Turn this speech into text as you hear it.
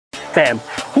Fam,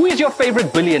 who is your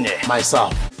favorite billionaire?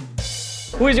 Myself.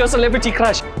 Who is your celebrity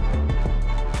crush?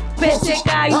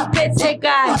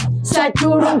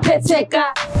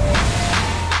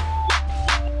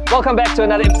 Welcome back to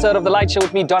another episode of The Lite Show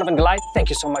with me, Donovan Goliath. Thank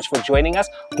you so much for joining us.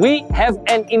 We have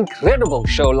an incredible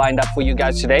show lined up for you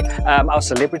guys today. Our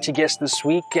celebrity guest this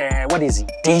week, what is he?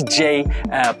 DJ,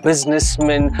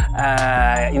 businessman,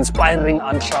 inspiring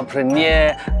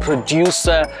entrepreneur,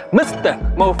 producer,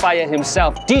 Mr. Mofire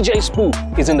himself, DJ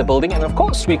Sbu is in the building. And of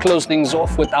course, we close things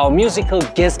off with our musical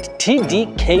guest,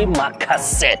 TDK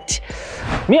Macassette.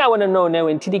 Me, I want to know now,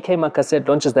 when TDK Macassette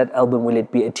launches that album, will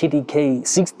it be a TDK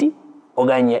 60? Or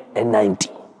a 90.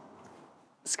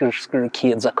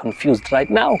 Kids are confused right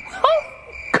now.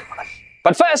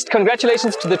 But first,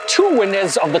 congratulations to the two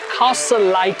winners of the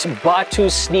Lite Batu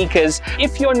sneakers.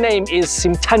 If your name is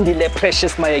Simtandile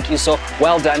Precious Mayekiso,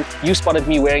 well done. You spotted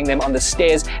me wearing them on the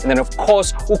stairs. And then, of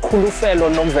course, Ukulufelo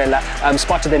Nomvela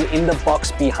spotted them in the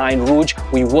box behind Rouge.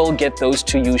 We will get those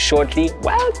to you shortly.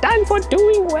 Well done for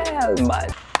doing well,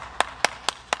 man.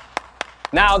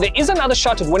 Now, there is another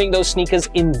shot at winning those sneakers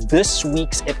in this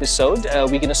week's episode.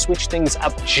 We're going to switch things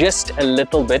up just a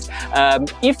little bit.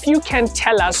 If you can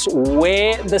tell us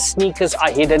where the sneakers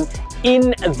are hidden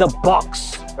in the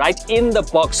box, right? In the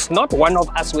box, not one of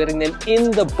us wearing them,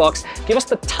 in the box. Give us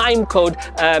the time code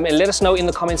and let us know in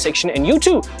the comment section, and you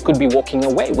too could be walking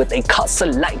away with a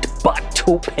Lite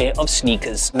Batu pair of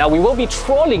sneakers. Now, we will be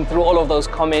trawling through all of those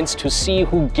comments to see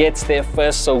who gets there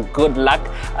first, so good luck.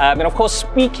 And of course,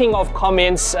 speaking of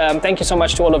comments, thank you so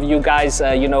much to all of you guys,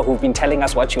 who've been telling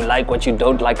us what you like, what you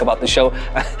don't like about the show.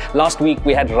 Last week,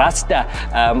 we had Rasta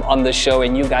on the show,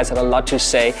 and you guys had a lot to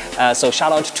say. So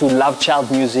shout out to Love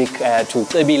Child Music, to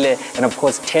and of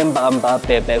course Tembamba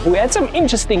Pepe, who had some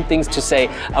interesting things to say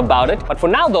about it. But for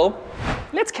now though,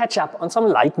 let's catch up on some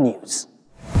light news.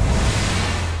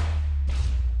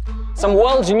 Some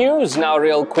world news now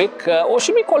real quick, or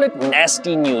should we call it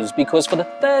nasty news, because for the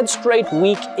third straight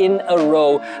week in a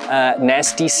row,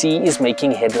 Nasty C is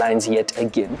making headlines yet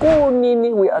again. Oh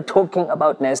Nini, we are talking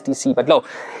about Nasty C, but no,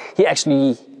 he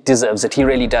actually deserves it. He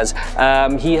really does.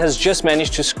 He has just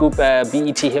managed to scoop a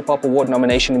BET Hip Hop Award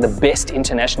nomination in the Best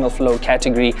International Flow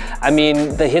category. I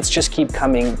mean, the hits just keep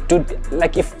coming. Dude,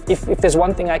 like if there's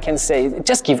one thing I can say,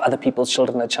 just give other people's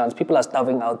children a chance. People are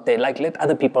starving out there. Like, let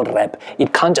other people rap.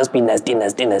 It can't just be nasty,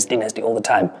 nasty, nasty, nasty all the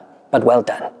time. But well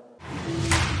done.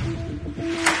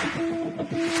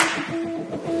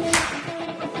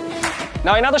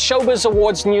 Now, in other Showbiz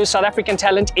Awards news, South African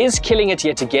talent is killing it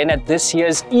yet again at this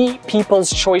year's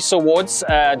People's Choice Awards.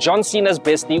 John Cena's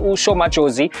bestie, Usho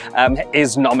Majozi,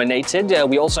 is nominated.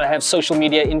 We also have social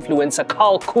media influencer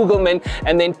Carl Kugelman,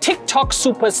 and then TikTok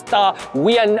superstar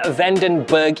Wian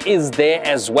Vandenberg is there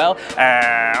as well,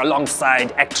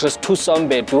 alongside actress Thuso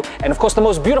Mbedu, and of course the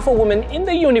most beautiful woman in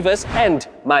the universe, and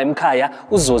my Mkhaya,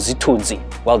 Uzozi Tunzi.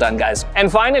 Well done, guys.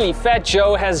 And finally, Fat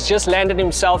Joe has just landed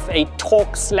himself a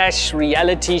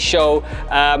talk/reality show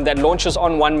that launches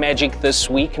on One Magic this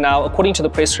week. Now, according to the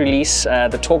press release,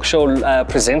 the talk show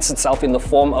presents itself in the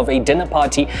form of a dinner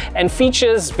party and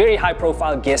features very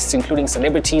high-profile guests, including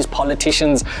celebrities,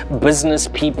 politicians, business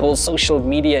people, social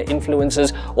media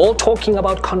influencers, all talking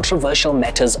about controversial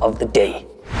matters of the day.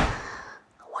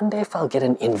 I wonder if I'll get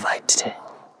an invite.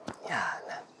 Yeah.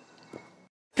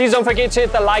 Please don't forget to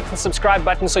hit the like and subscribe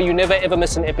button so you never ever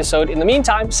miss an episode. In the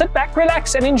meantime, sit back,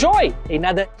 relax, and enjoy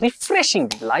another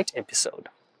refreshing light episode.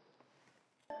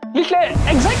 Lihle,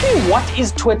 exactly what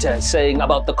is Twitter saying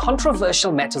about the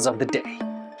controversial matters of the day?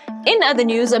 In other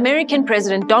news, American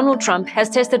President Donald Trump has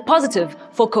tested positive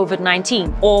for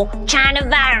COVID-19, or China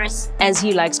virus, as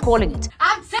he likes calling it.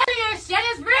 I'm telling you, shit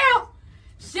is real!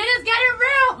 Shit is getting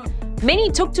real! Many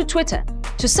took to Twitter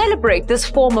to celebrate this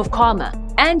form of karma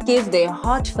and give their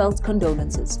heartfelt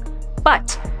condolences.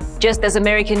 But just as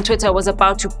American Twitter was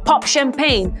about to pop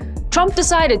champagne, Trump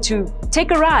decided to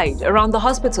take a ride around the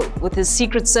hospital with his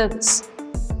Secret Service.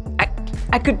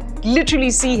 I could literally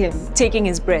see him taking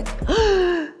his breath.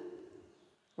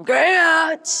 Get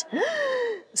out!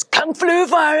 This Kung Flu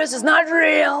virus is not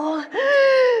real.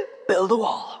 Build a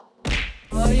wall.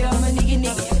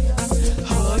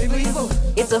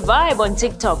 It's a vibe on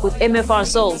TikTok with MFR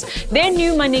Souls. Their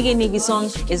new Manigi Nigi song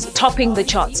is topping the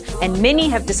charts, and many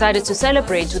have decided to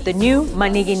celebrate with the new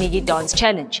Manigi Nigi Dance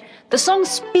Challenge. The song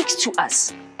speaks to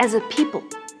us as a people.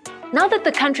 Now that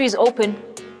the country is open,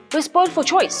 we're spoiled for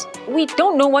choice. We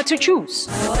don't know what to choose.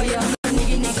 Hey,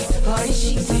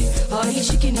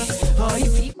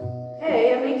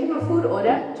 I'm making a food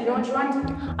order. Do you know what you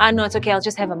want? No, it's okay. I'll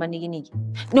just have a Manigi Nigi.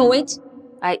 No, wait.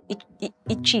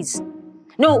 Eat cheese.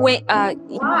 No, wait,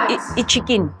 eat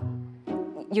chicken.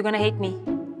 you're gonna hate me.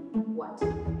 What?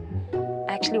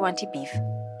 I actually want to beef.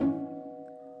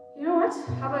 You know what?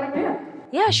 How about again?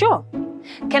 Yeah, sure.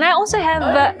 Can I also have...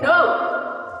 No!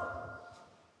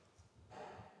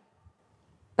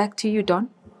 Back to you, Don.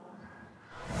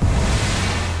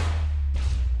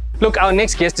 Look, our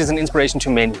next guest is an inspiration to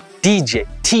many. DJ,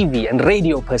 TV and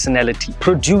radio personality,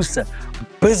 producer,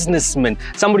 businessman,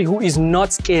 somebody who is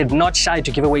not scared, not shy to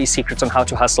give away his secrets on how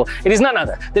to hustle. It is none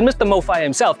other than Mr. Mofire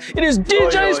himself. It is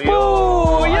DJ Sbu!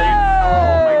 Oh my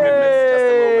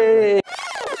goodness,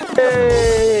 just a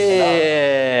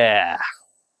moment.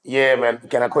 Yeah, man.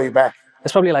 Can I call you back?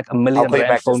 That's probably like a $1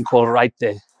 million phone call right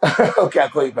there. Okay, I'll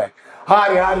call you back.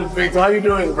 Hi, Victor. How you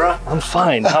doing, bro? I'm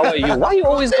fine. How are you? Why you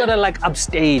always gotta like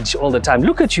upstage all the time?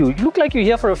 Look at you. You look like you're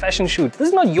here for a fashion shoot. This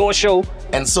is not your show.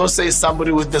 And so says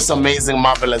somebody with this amazing,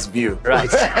 marvelous view. Right.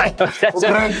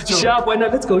 Sharp. Why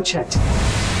not? Let's go chat.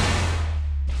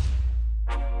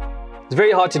 It's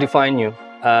very hard to define you.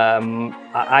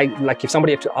 I like if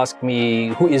somebody had to ask me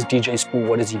who is DJ Sbu,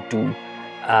 what does he do?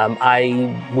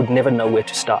 I would never know where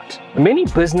to start. Many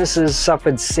businesses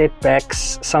suffered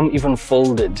setbacks, some even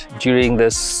folded during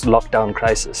this lockdown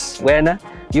crisis. When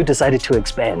you decided to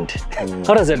expand.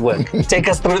 How does that work? Take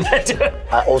us through that.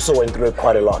 I also went through it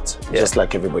quite a lot, just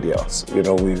like everybody else. You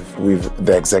know, we've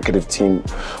the executive team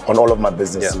on all of my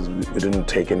businesses, we didn't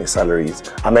take any salaries.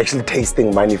 I'm actually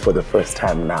tasting money for the first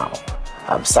time now,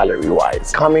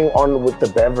 salary-wise. Coming on with the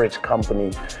beverage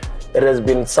company, it has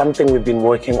been something we've been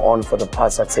working on for the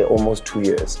past, I'd say, almost 2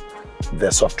 years.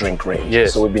 The soft drink range.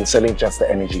 Yes. So we've been selling just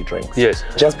the energy drinks. Yes.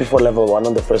 Just before level 1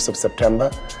 on the 1st of September,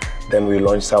 then we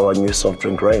launched our new soft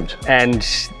drink range. And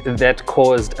that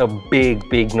caused a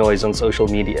big noise on social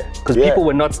media. Because people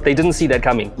were not, they didn't see that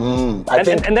coming.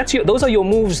 And that's those are your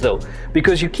moves though,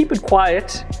 because you keep it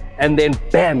quiet and then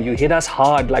bam, you hit us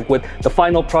hard, like with the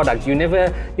final product. You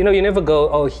never, you never go,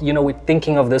 oh, we're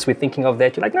thinking of this, we're thinking of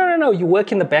that. You're like, no, you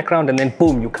work in the background and then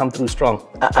boom, you come through strong.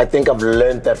 I think I've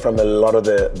learned that from a lot of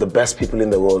the best people in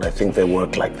the world. I think they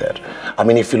work like that. I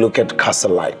mean, if you look at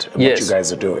Lite, what you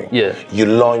guys are doing, you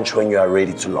launch when you are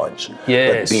ready to launch.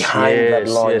 But behind that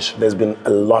launch, there's been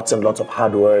lots and lots of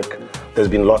hard work. There's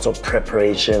been lots of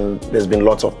preparation. There's been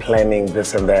lots of planning,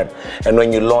 this and that. And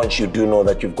when you launch, you do know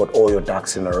that you've got all your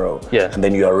ducks in a row. And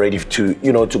then you are ready to,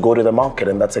 to go to the market.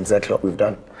 And that's exactly what we've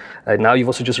done. Now you've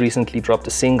also just recently dropped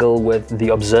a single with The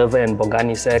Observer and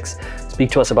Bongani Sex. Speak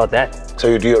to us about that. So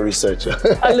you do your research?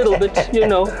 A little bit,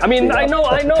 I mean, I know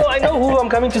who I'm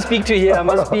coming to speak to here. I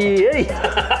must be,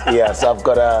 So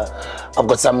I've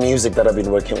got some music that I've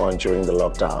been working on during the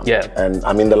lockdown. And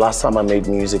I mean, the last time I made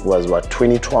music was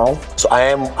 2012. So I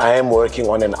am working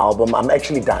on an album. I'm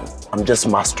actually done. I'm just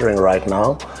mastering right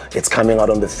now. It's coming out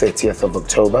on the 30th of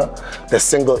October. The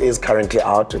single is currently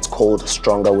out. It's called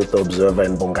Stronger with The Observer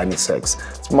and Bongani Sex.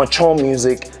 It's mature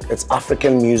music. It's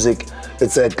African music.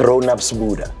 It's a grown-up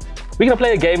Buddha. We're gonna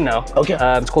play a game now. Okay.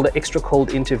 It's called the Extra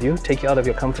Cold Interview. Take you out of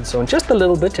your comfort zone just a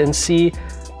little bit and see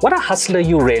what a hustler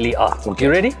you really are. Okay.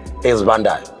 You ready? It's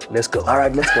Bandai. Let's go. All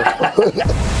right, let's go.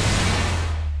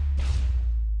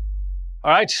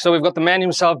 All right, so we've got the man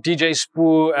himself, DJ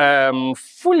Sbu,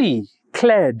 fully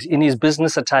clad in his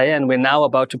business attire, and we're now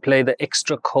about to play the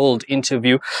Extra Cold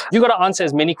Interview. You got to answer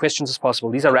as many questions as possible.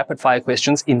 These are rapid fire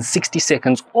questions in 60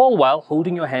 seconds, all while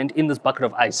holding your hand in this bucket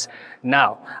of ice.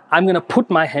 Now, I'm going to put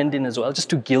my hand in as well,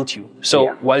 just to guilt you.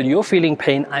 So while you're feeling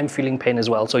pain, I'm feeling pain as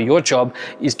well. So your job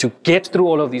is to get through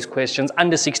all of these questions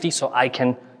under 60 so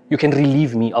you can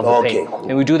relieve me of the pain.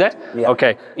 Can we do that? Yeah.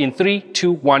 Okay. In 3,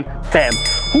 2, 1, bam.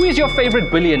 Who is your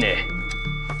favorite billionaire?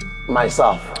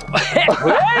 Myself.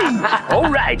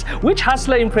 All right. Which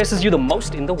hustler impresses you the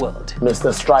most in the world?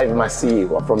 Mr. Strive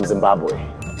Masiwa from Zimbabwe.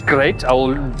 Great. I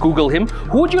will Google him.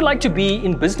 Who would you like to be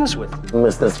in business with?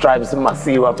 Mr. Strives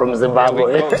Masiwa from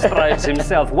Zimbabwe. There we go. Strives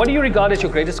himself. What do you regard as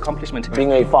your greatest accomplishment?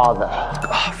 Being a father.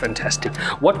 Oh, fantastic.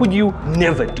 What would you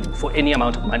never do for any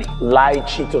amount of money? Lie,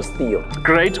 cheat, or steal.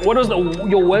 Great. What was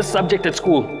your worst subject at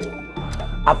school?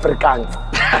 Afrikaans.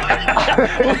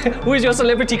 Who is your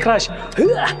celebrity crush?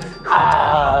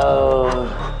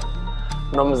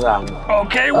 Nomzamo.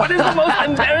 Okay, what is the most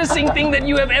embarrassing thing that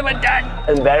you have ever done?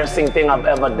 Embarrassing thing I've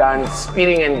ever done,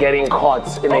 speeding and getting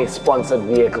caught in a sponsored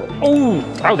vehicle.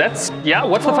 Oh, that's,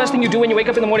 what's the first thing you do when you wake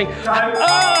up in the morning? Guys.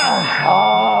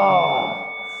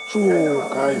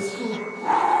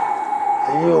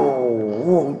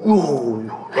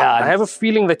 Yeah, I have a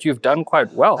feeling that you've done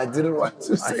quite well. I didn't want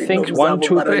to say I think 1,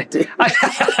 2, 3.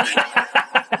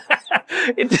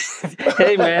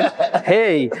 Hey, man.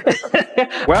 Hey.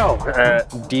 Well,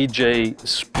 DJ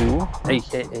Sbu,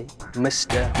 a.k.a.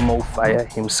 Mr. Mofire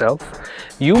himself,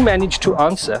 you managed to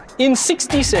answer in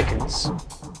 60 seconds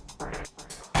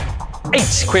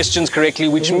 8 questions correctly,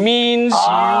 which means you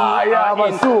are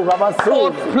in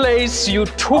 4th place. You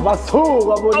took out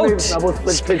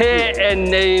pair and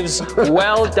knaves.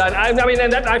 Well done. I mean,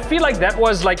 and I feel like that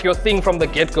was like your thing from the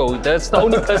get-go. That's the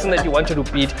only person that you wanted to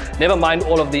beat. Never mind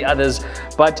all of the others.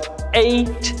 But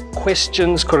 8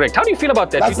 questions correct. How do you feel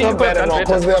about that? That's not bad at all,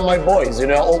 because they're my boys. You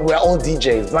know, we're all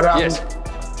DJs. But yes.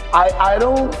 I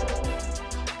don't.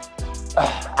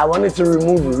 I wanted to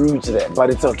remove Rouge there, but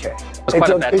it's okay.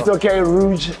 It's okay,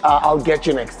 Rouge. I'll get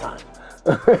you next time.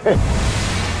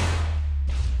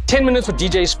 10 minutes with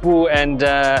DJ Sbu, and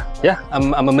yeah,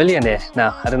 I'm a millionaire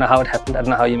now. I don't know how it happened. I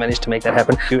don't know how you managed to make that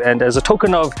happen. And as a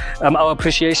token of our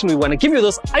appreciation, we want to give you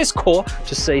this ice core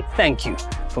to say thank you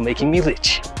for making me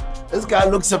rich. This guy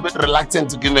looks a bit reluctant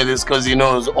to give me this because he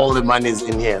knows all the money is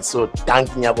in here. So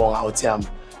thank you, appreciate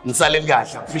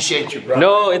you, bro.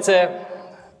 No, it's a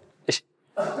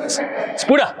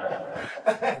Spuda.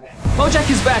 Mojak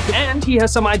is back and he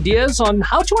has some ideas on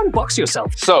how to unbox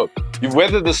yourself. So, you've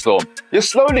weathered the storm, you're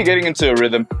slowly getting into a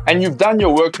rhythm, and you've done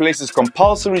your workplace's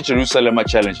compulsory Jerusalem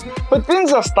challenge. But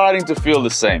things are starting to feel the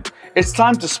same. It's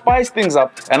time to spice things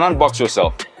up and unbox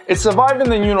yourself. It's surviving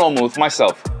the new normal with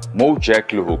myself,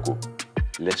 Mojak.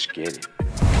 Let's get it.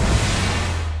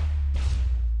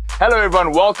 Hello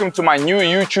everyone, welcome to my new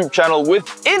YouTube channel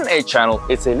within a channel.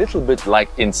 It's a little bit like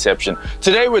Inception.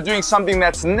 Today we're doing something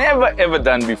that's never ever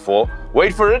done before.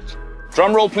 Wait for it.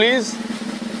 Drum roll please.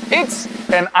 It's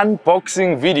an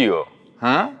unboxing video.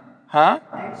 Huh?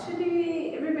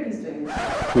 Actually, everybody's doing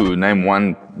that. Who? Name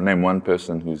one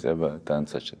person who's ever done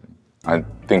such a thing. I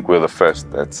think we're the first.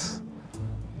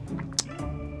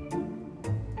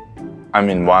 I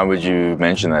mean, why would you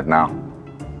mention that now?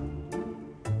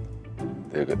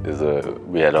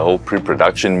 We had a whole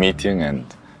pre-production meeting and...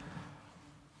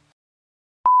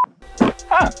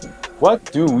 what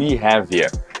do we have here?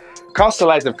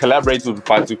 Lite have collaborated with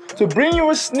Patu to bring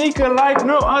you a sneaker like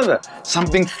no other.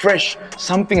 Something fresh,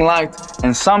 something light,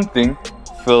 and something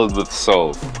filled with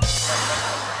soul.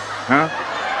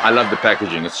 I love the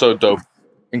packaging, it's so dope.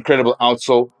 Incredible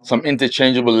outsole, some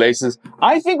interchangeable laces.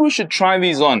 I think we should try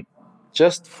these on,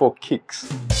 just for kicks.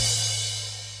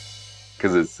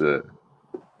 Because it's... there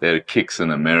are kicks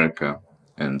in America,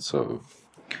 and so...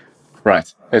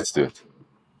 Right, let's do it.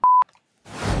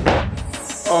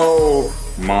 Oh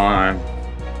my...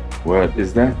 What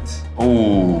is that?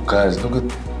 Oh, guys, look at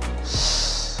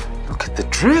the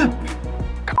drip!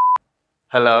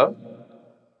 Hello?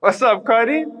 What's up,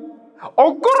 Cardi?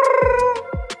 Oh,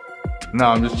 grrr. No,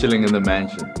 I'm just chilling in the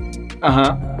mansion.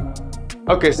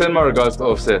 Okay, send my regards to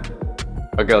Offset.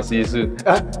 Okay, I'll see you soon.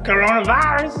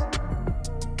 Coronavirus!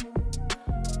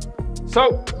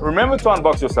 So, remember to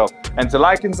unbox yourself and to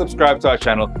like and subscribe to our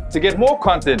channel to get more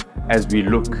content as we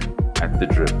look at the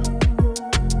drip.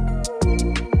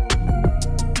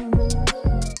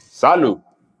 Salut!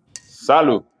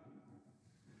 Salut!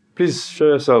 Please show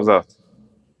yourselves out.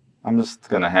 I'm just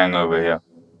gonna hang over here.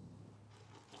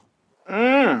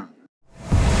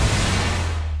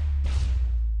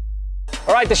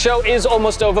 All right, the show is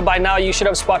almost over. By now, you should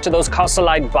have spotted those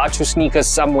Lite Batu sneakers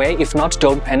somewhere. If not,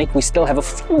 don't panic. We still have a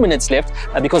few minutes left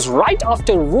because right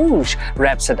after Rouge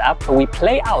wraps it up, we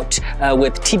play out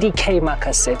with TDK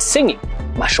Macassette singing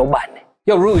Mashobane.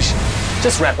 Yo, Rouge,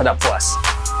 just wrap it up for us.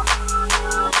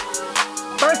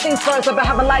 First things first, I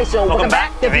have a light show. Welcome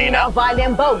back to Vina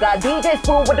Violin Bo. Got DJ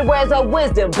Sbu with the words of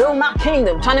wisdom. Build my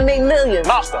kingdom, trying to make millions.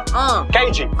 Master,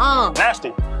 KG,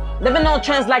 Nasty. Living on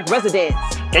trends like residents.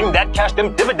 Getting that cash,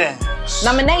 them dividends.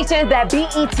 Nominations that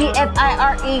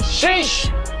BETFIRE. Sheesh.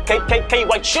 KKK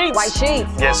White Sheets. White Sheets.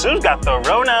 Yes, who's got the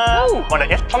Rona? On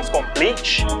the F-Trump's gon'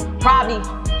 bleach. Probably.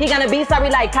 He gonna be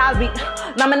sorry like Cosby.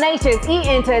 Nominations,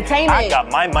 E-Entertainment. I got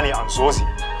my money on Sourcey.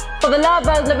 For the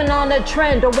lovers living on the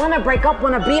trend, don't wanna break up,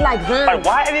 wanna be like them. But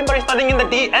why everybody studying in the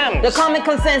DMs? The common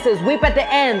consensus, weep at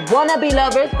the end. Wanna be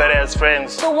lovers, better as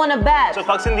friends. still wanna bad. So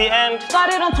fucks in the end.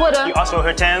 Started on Twitter. You also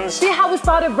heard tens. See how we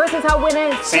started versus how it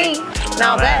ends. See?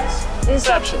 Now that's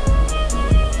Inception.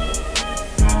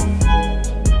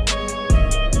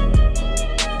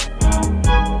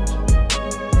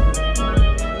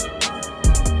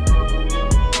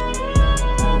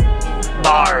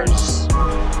 Bars.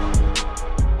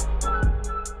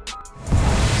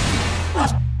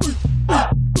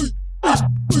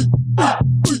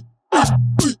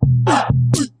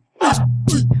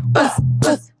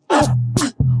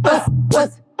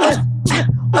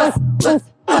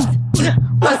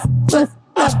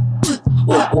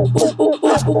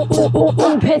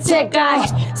 Petekai,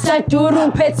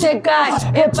 Saturum Petekai,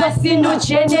 Epasino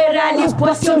Generali,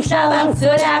 Possum Shalang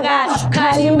Suraga,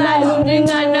 Kalima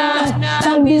Luringana,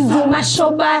 Tambizuma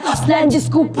Shoba,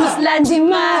 Slandiscupus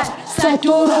Landima,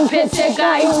 Saturum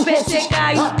Petekai,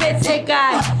 Petekai,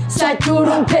 Petekai,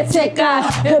 Saturum Petekai,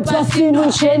 Epasino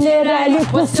Generali,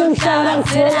 Possum Shalang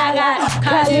Suraga,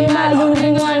 Kalima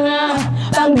Luringana,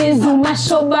 Tambizuma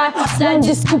Shoba,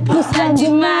 Slandiscupus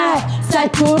Landima,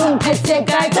 Saturum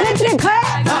Petekai,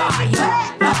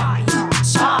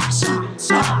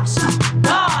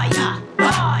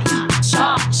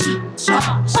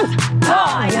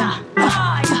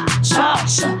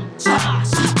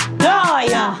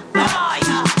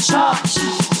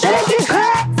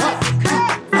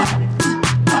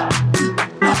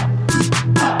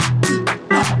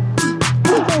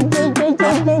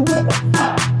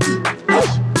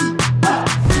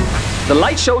 The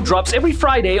Lite Show drops every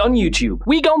Friday on YouTube.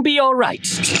 We gon' be alright.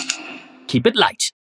 Keep it light.